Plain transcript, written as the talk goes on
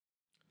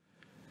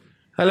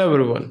Hello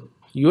everyone,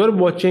 you are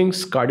watching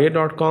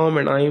sqadia.com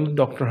and I am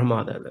Dr.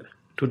 Hamad Adar.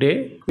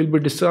 Today we'll be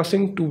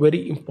discussing two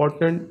very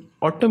important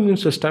autoimmune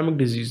systemic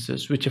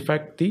diseases which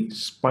affect the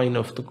spine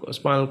of the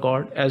spinal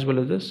cord as well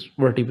as the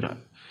vertebra.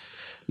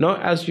 Now,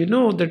 as you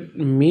know, that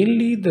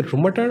mainly the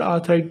rheumatoid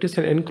arthritis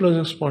and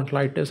ankylosing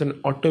spondylitis and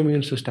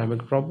autoimmune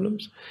systemic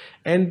problems,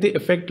 and they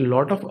affect a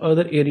lot of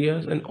other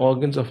areas and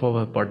organs of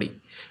our body.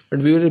 But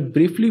we will be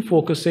briefly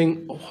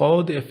focusing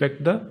how they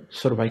affect the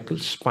cervical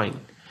spine.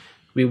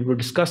 We will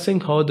be discussing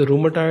how the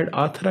rheumatoid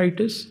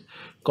arthritis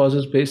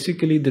causes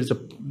basically there's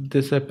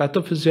a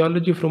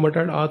pathophysiology of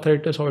rheumatoid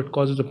arthritis, how it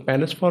causes a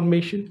pannus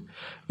formation,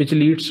 which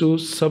leads to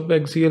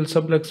subaxial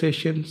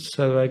subluxation,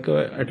 cervical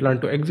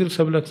atlantoaxial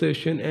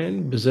subluxation,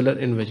 and basilar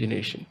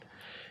invagination.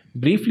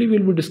 Briefly,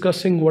 we'll be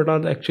discussing what are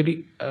the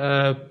actually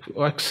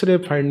X-ray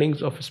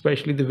findings of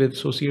especially the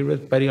associated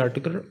with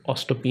periarticular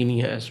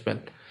osteopenia as well.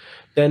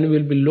 Then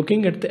we'll be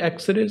looking at the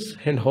X-rays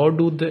and how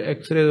do the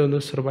X-rays on the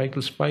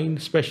cervical spine,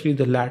 especially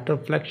the lateral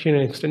flexion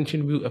and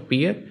extension view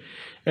appear,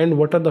 and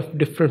what are the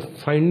different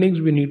findings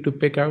we need to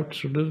pick out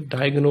to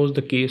diagnose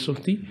the case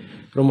of the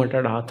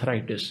rheumatoid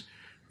arthritis.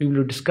 We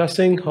will be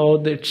discussing how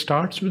it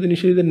starts with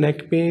initially the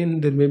neck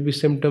pain. There may be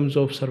symptoms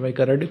of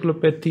cervical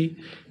radiculopathy,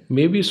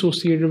 may be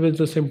associated with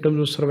the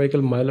symptoms of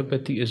cervical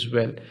myelopathy as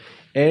well,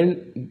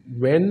 and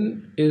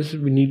when is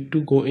we need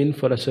to go in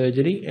for a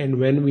surgery and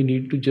when we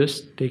need to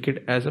just take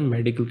it as a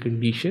medical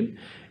condition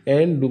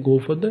and to go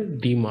for the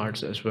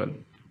DMARDs as well.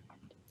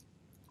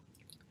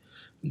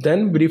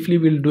 Then briefly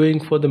we'll doing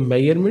for the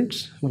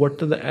measurements.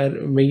 What are the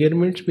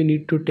measurements we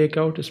need to take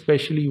out,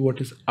 especially what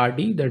is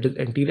RD, that is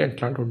anterior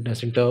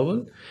atlantodense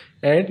interval,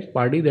 and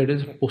PARD, that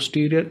is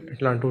posterior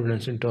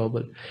atlantodense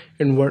interval,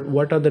 and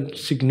what are the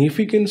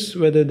significance,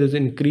 whether there's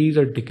increase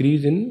or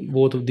decrease in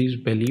both of these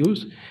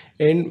values,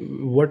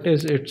 and what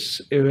is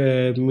its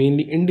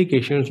mainly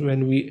indications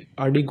when we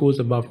RD goes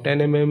above 10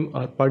 mm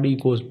or PARD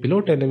goes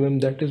below 10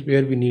 mm. That is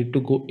where we need to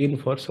go in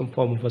for some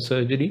form of a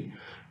surgery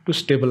to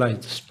stabilize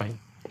the spine.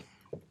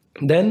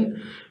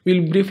 Then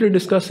we'll briefly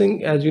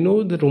discussing, as you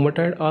know, the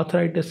rheumatoid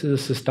arthritis is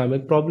a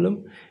systemic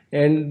problem,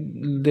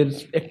 and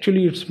there's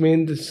actually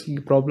this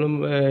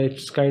problem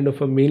it's kind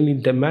of a mainly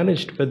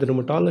managed by the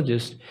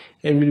rheumatologist,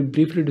 and we'll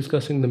be briefly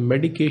discussing the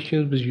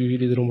medications which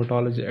usually the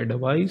rheumatologist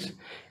advise.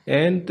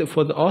 And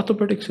for the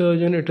orthopedic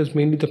surgeon, it is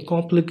mainly the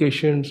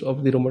complications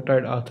of the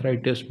rheumatoid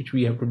arthritis which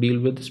we have to deal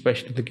with,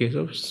 especially in the case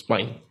of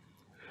spine.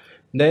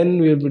 Then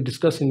we will be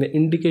discussing the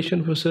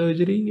indication for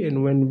surgery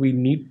and when we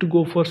need to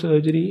go for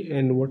surgery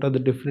and what are the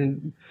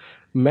different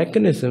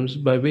mechanisms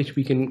by which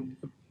we can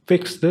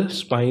fix the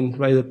spine,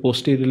 either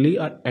posteriorly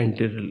or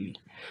anteriorly.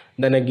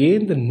 Then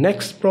again, the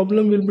next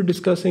problem we'll be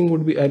discussing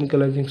would be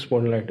ankylosing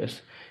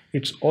spondylitis.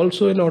 It's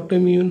also an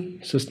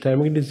autoimmune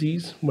systemic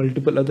disease.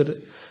 Multiple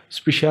other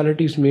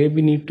specialties may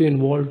be need to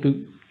involve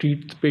to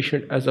treat the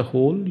patient as a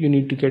whole. You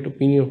need to get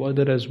opinion of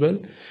other as well.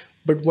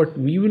 But what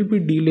we will be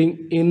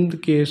dealing in the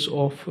case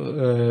of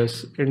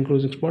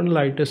ankylosing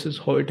spondylitis is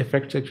how it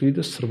affects actually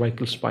the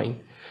cervical spine,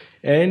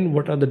 and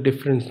what are the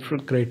different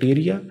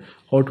criteria,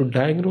 how to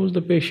diagnose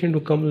the patient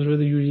who comes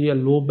with usually a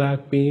low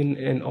back pain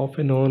and off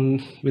and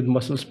on with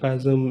muscle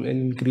spasm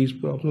and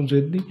increased problems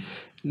with the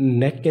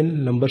neck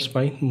and lumbar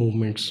spine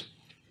movements.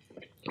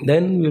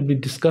 Then we'll be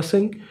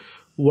discussing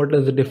what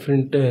are the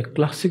different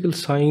classical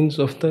signs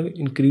of the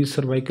increased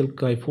cervical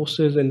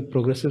kyphosis and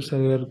progressive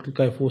cervical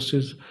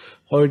kyphosis,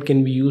 how it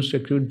can be used to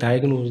actually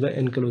diagnose the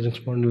ankylosing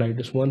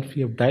spondylitis. Once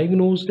we have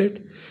diagnosed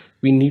it,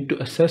 we need to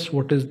assess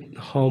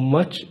how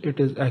much it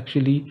is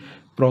actually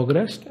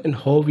progressed and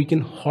how we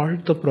can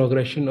halt the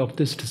progression of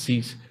this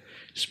disease.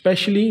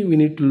 Especially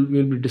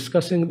we'll be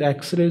discussing the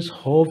X-rays,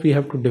 how we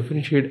have to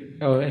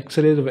differentiate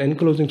X-rays of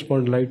ankylosing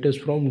spondylitis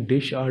from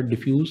dish or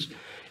diffuse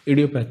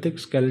idiopathic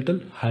skeletal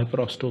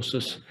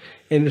hyperostosis,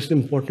 and it's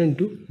important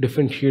to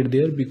differentiate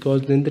there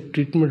because then the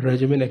treatment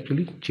regimen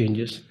actually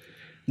changes.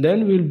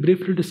 Then we'll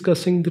briefly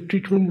discussing the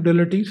treatment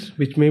modalities,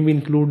 which may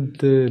include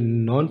the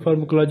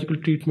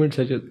non-pharmacological treatments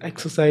such as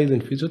exercise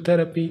and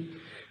physiotherapy,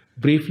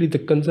 briefly the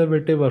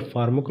conservative or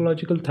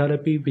pharmacological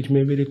therapy which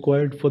may be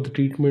required for the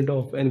treatment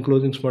of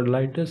ankylosing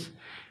spondylitis,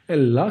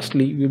 and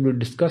lastly we'll be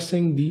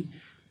discussing the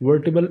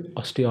vertebral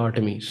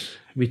osteotomies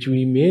which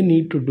we may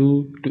need to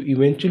do to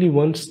eventually,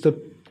 once the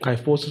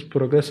kyphosis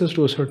progresses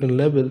to a certain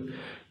level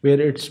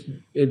where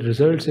it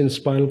results in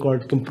spinal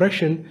cord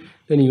compression,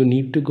 then you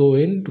need to go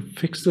in to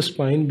fix the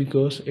spine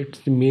because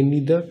it's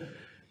mainly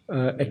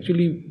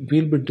actually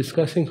we'll be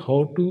discussing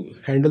how to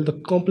handle the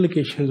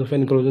complications of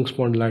ankylosing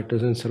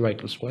spondylitis and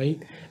cervical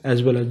spine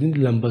as well as in the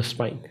lumbar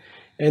spine.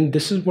 And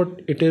this is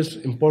what it is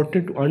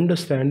important to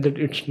understand, that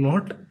it's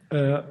not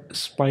a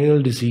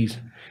spinal disease,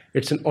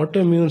 it's an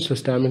autoimmune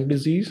systemic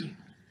disease.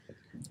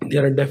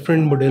 There are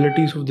different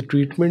modalities of the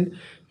treatment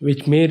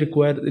which may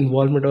require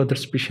involvement of other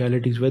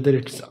specialties, whether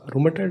it's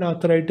rheumatoid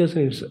arthritis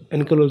and it's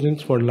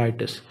ankylosing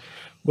spondylitis.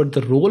 But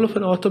the role of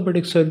an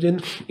orthopedic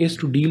surgeon is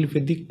to deal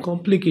with the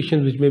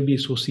complications which may be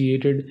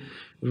associated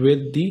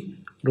with the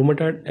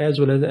rheumatoid as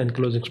well as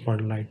ankylosing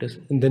spondylitis.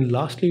 And then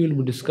lastly, we'll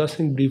be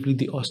discussing briefly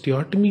the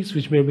osteotomies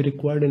which may be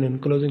required in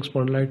ankylosing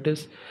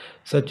spondylitis,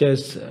 such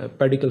as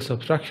pedicle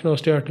subtraction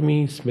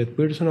osteotomy,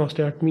 Smith-Peterson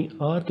osteotomy,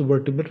 or the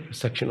vertebral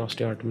resection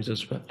osteotomies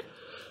as well.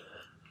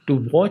 To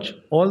watch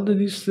all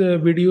these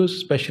videos,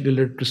 especially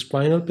related to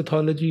spinal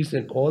pathologies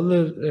and all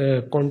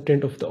the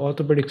content of the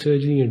orthopedic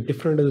surgery and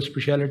different other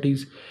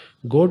specialties,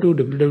 go to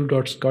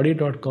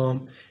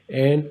www.sqadia.com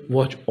and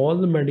watch all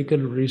the medical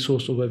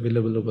resources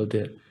available over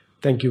there.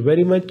 Thank you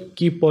very much.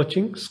 Keep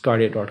watching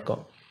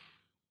sqadia.com.